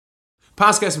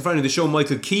Past guest and friend of the show,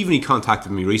 Michael Keaveney,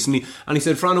 contacted me recently and he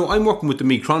said, Frano, I'm working with the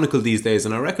Meat Chronicle these days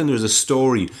and I reckon there's a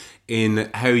story in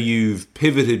how you've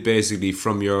pivoted basically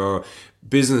from your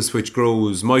business which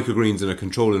grows microgreens in a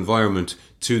controlled environment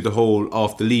to the whole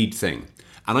off the lead thing.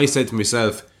 And I said to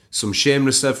myself, some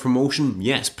shameless self-promotion?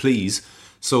 Yes, please.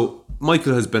 So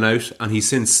Michael has been out and he's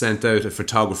since sent out a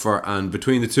photographer, and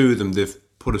between the two of them they've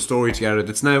put a story together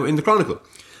that's now in the Chronicle.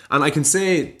 And I can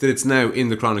say that it's now in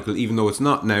the Chronicle even though it's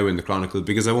not now in the Chronicle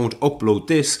because I won't upload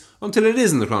this until it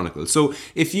is in the Chronicle. So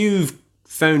if you've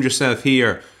found yourself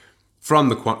here from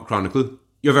the Chronicle,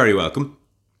 you're very welcome.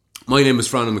 My name is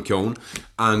Frano McKeown,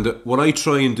 and what I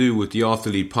try and do with the Off the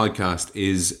Lead podcast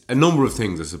is a number of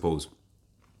things, I suppose.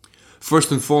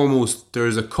 First and foremost,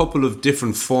 there's a couple of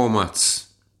different formats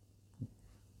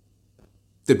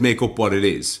that make up what it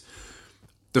is.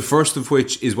 The first of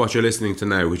which is what you're listening to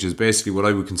now, which is basically what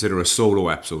I would consider a solo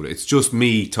episode. It's just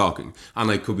me talking, and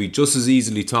I could be just as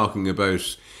easily talking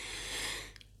about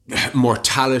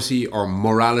mortality or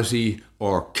morality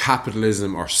or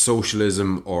capitalism or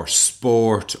socialism or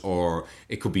sport, or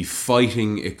it could be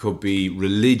fighting, it could be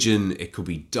religion, it could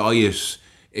be diet,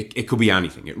 it could be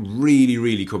anything. It really,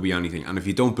 really could be anything. And if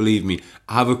you don't believe me,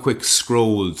 have a quick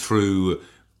scroll through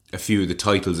a few of the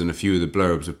titles and a few of the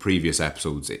blurbs of previous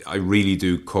episodes. I really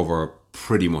do cover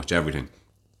pretty much everything.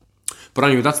 But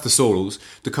anyway, that's the solos.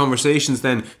 The conversations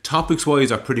then,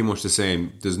 topics-wise, are pretty much the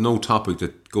same. There's no topic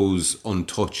that goes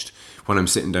untouched when I'm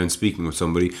sitting down speaking with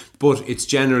somebody, but it's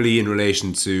generally in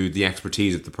relation to the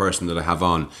expertise of the person that I have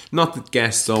on. Not that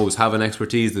guests always have an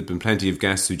expertise. There've been plenty of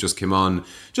guests who just came on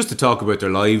just to talk about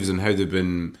their lives and how they've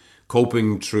been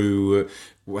coping through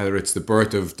whether it's the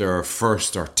birth of their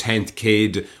first or 10th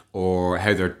kid, or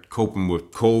how they're coping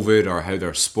with COVID, or how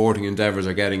their sporting endeavours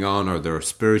are getting on, or their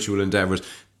spiritual endeavours.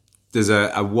 There's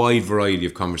a wide variety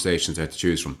of conversations there to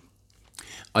choose from.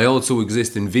 I also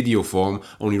exist in video form.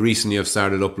 Only recently I've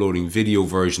started uploading video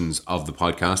versions of the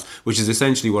podcast, which is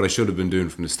essentially what I should have been doing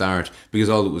from the start, because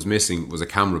all that was missing was a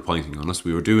camera pointing on us.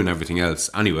 We were doing everything else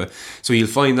anyway. So you'll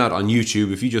find that on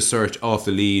YouTube. If you just search Off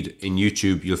the Lead in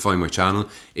YouTube, you'll find my channel.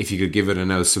 If you could give it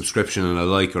a subscription and a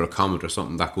like or a comment or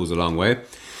something, that goes a long way.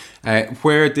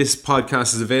 Where this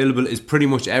podcast is available is pretty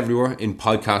much everywhere in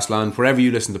podcast land, wherever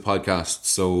you listen to podcasts.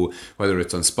 So whether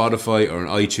it's on Spotify or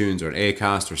on iTunes or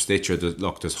Acast or Stitcher,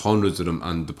 there's hundreds of them,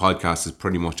 and the podcast is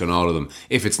pretty much on all of them.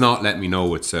 If it's not, let me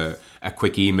know. It's a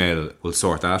quick email will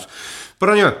sort that. But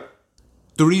anyway,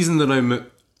 the reason that I'm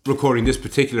recording this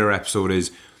particular episode is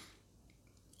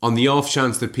on the off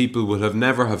chance that people will have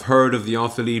never have heard of the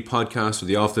Off the Lead podcast or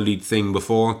the Off the Lead thing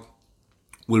before,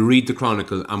 we'll read the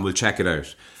Chronicle and we'll check it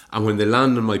out. And when they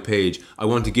land on my page, I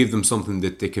want to give them something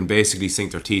that they can basically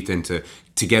sink their teeth into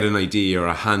to get an idea or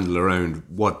a handle around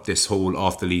what this whole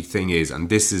Off the Lead thing is. And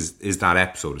this is that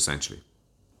episode, essentially.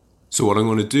 So what I'm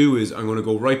going to do is I'm going to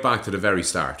go right back to the very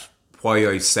start, why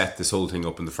I set this whole thing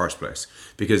up in the first place.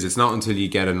 Because it's not until you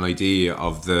get an idea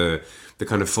of the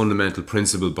kind of fundamental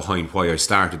principle behind why I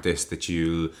started this that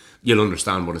you'll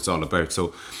understand what it's all about.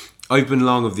 So I've been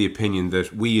long of the opinion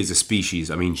that we as a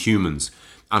species, I mean humans,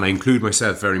 and I include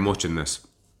myself very much in this,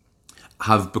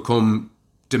 have become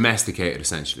domesticated,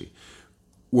 essentially.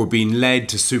 We're being led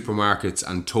to supermarkets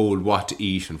and told what to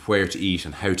eat and where to eat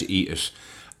and how to eat it.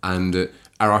 And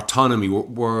our autonomy,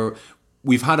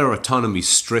 we've had our autonomy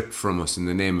stripped from us in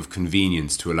the name of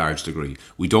convenience to a large degree.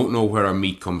 We don't know where our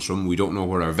meat comes from. We don't know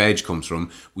where our veg comes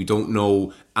from. We don't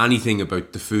know anything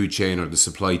about the food chain or the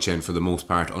supply chain for the most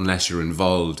part unless you're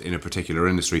involved in a particular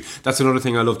industry. That's another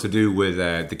thing I love to do with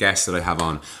the guests that I have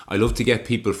on. I love to get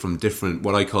people from different,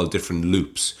 what I call different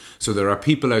loops. So there are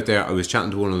people out there, I was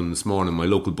chatting to one of them this morning, my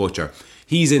local butcher.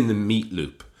 He's in the meat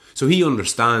loop. So he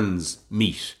understands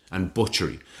meat and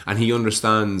butchery, and he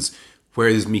understands where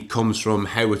his meat comes from,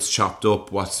 how it's chopped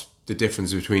up, what's the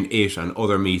difference between it and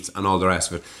other meats and all the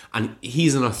rest of it. And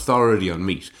he's an authority on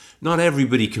meat. Not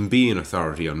everybody can be an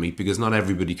authority on meat because not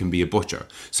everybody can be a butcher.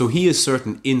 So he has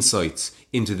certain insights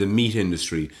into the meat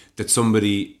industry that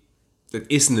somebody that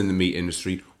isn't in the meat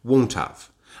industry won't have.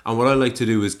 And what I like to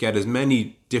do is get as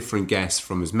many different guests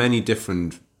from as many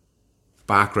different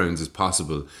backgrounds as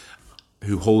possible,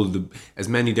 who hold as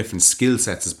many different skill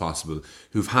sets as possible,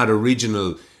 who've had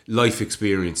original life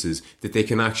experiences, that they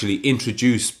can actually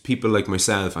introduce people like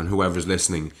myself and whoever's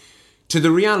listening to the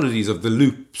realities of the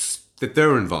loops that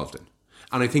they're involved in.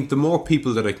 And I think the more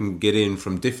people that I can get in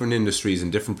from different industries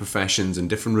and different professions and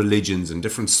different religions and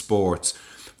different sports,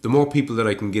 the more people that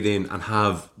I can get in and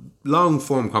have long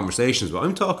form conversations with,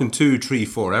 I'm talking 2, 3,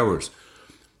 4 hours,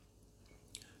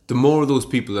 the more of those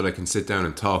people that I can sit down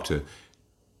and talk to,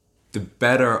 the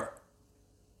better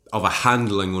of a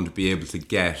handle I'm going to be able to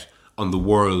get on the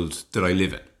world that I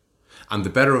live in. And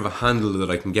the better of a handle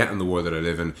that I can get on the world that I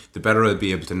live in, the better I'll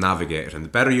be able to navigate it. And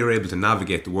the better you're able to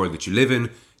navigate the world that you live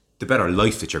in, the better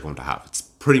life that you're going to have. It's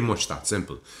pretty much that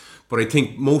simple. But I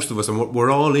think most of us, and we're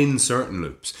all in certain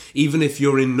loops. Even if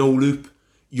you're in no loop,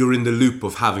 you're in the loop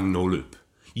of having no loop.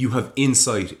 You have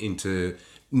insight into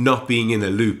not being in a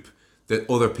loop that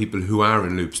other people who are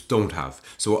in loops don't have.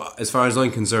 So as far as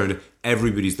I'm concerned,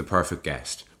 everybody's the perfect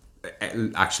guest.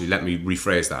 Actually, let me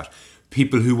rephrase that.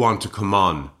 People who want to come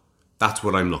on, that's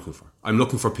what I'm looking for. I'm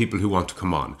looking for people who want to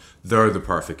come on. They're the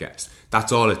perfect guest.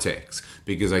 That's all it takes.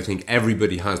 Because I think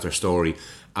everybody has their story,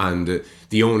 and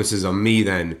the onus is on me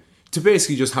then to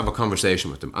basically just have a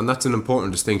conversation with them. And that's an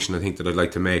important distinction I think that I'd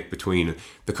like to make between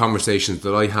the conversations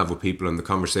that I have with people and the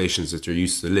conversations that you're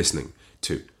used to listening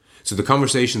to. So the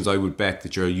conversations I would bet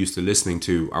that you're used to listening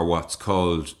to are what's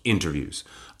called interviews.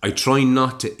 I try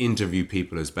not to interview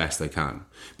people as best I can,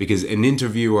 because an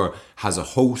interviewer has a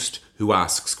host who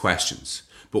asks questions.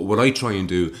 But what I try and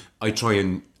do, I try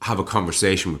and have a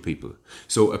conversation with people.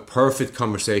 So a perfect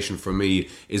conversation for me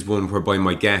is one whereby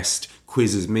my guest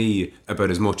quizzes me about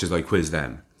as much as I quiz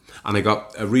them. And I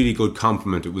got a really good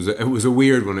compliment. It was a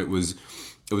weird one. It was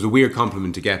a weird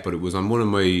compliment to get, but it was on one of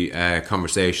my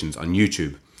conversations on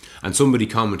YouTube. And somebody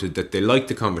commented that they liked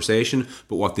the conversation,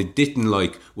 but what they didn't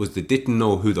like was they didn't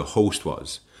know who the host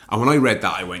was. And when I read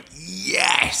that, I went,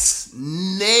 yes,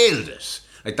 nailed it.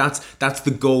 Like that's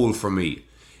the goal for me,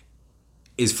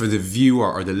 is for the viewer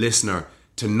or the listener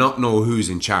to not know who's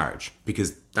in charge,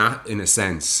 because that, in a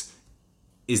sense,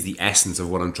 is the essence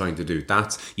of what I'm trying to do.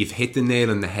 You've hit the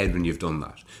nail on the head when you've done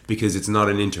that, because it's not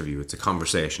an interview, it's a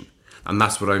conversation. And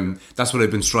that's what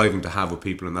I've been striving to have with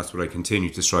people, and that's what I continue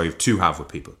to strive to have with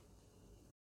people.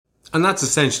 And that's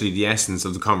essentially the essence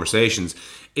of the conversations.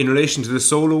 In relation to the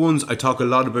solo ones, I talk a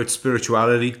lot about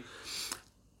spirituality.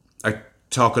 I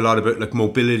talk a lot about like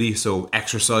mobility, so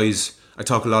exercise. I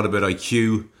talk a lot about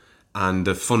IQ and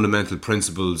the fundamental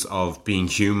principles of being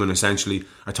human, essentially.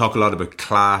 I talk a lot about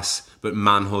class, about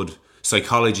manhood.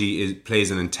 Psychology plays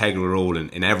an integral role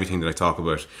in everything that I talk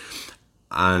about.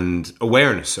 And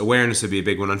awareness would be a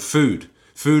big one. And food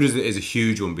is a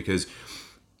huge one, because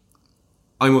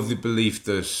I'm of the belief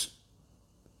that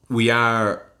we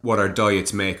are what our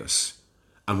diets make us.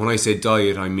 And when I say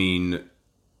diet, I mean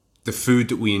the food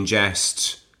that we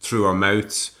ingest through our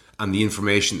mouths and the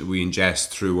information that we ingest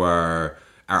through our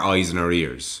eyes and our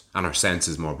ears and our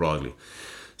senses more broadly.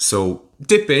 So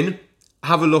dip in,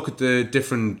 have a look at the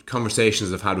different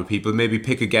conversations I've had with people. Maybe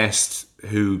pick a guest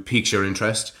who piques your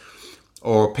interest,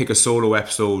 or pick a solo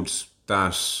episode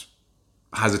that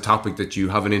has a topic that you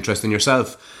have an interest in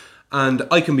yourself. And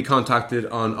I can be contacted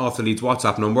on Off the Leads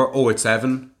WhatsApp number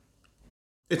 087.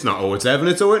 It's not 087,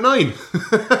 it's 089.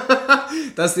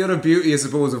 That's the other beauty, I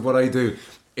suppose, of what I do.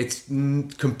 It's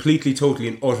completely, totally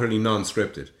and utterly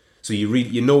non-scripted. So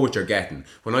you know what you're getting.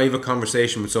 When I have a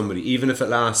conversation with somebody, even if it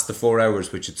lasts the 4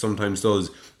 hours, which it sometimes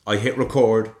does, I hit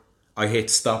record, I hit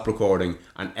stop recording,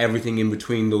 and everything in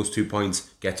between those 2 points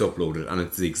gets uploaded. And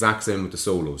it's the exact same with the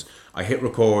solos. I hit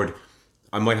record,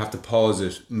 I might have to pause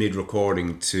it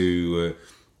mid-recording to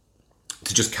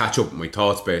just catch up with my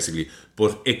thoughts, basically.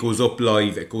 But it goes up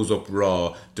live, it goes up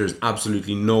raw. There's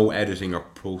absolutely no editing or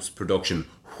post-production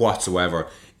whatsoever.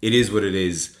 It is what it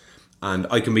is. And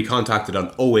I can be contacted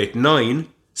on 089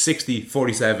 60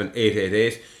 47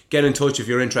 888. Get in touch if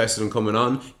you're interested in coming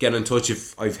on. Get in touch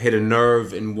if I've hit a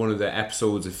nerve in one of the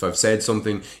episodes, if I've said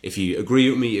something, if you agree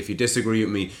with me, if you disagree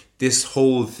with me. This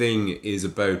whole thing is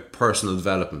about personal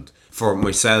development for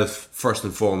myself, first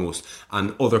and foremost,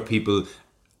 and other people,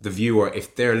 the viewer.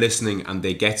 If they're listening and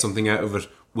they get something out of it,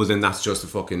 well, then that's just a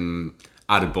fucking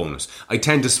added bonus. I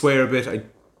tend to swear a bit. I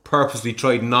purposely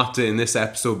tried not to in this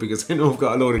episode, because I know I've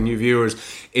got a load of new viewers.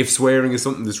 If swearing is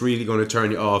something that's really going to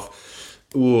turn you off,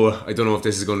 I don't know if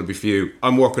this is going to be for you.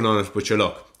 I'm working on it, but your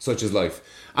luck. Such is life.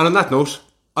 And on that note,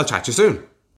 I'll chat to you soon.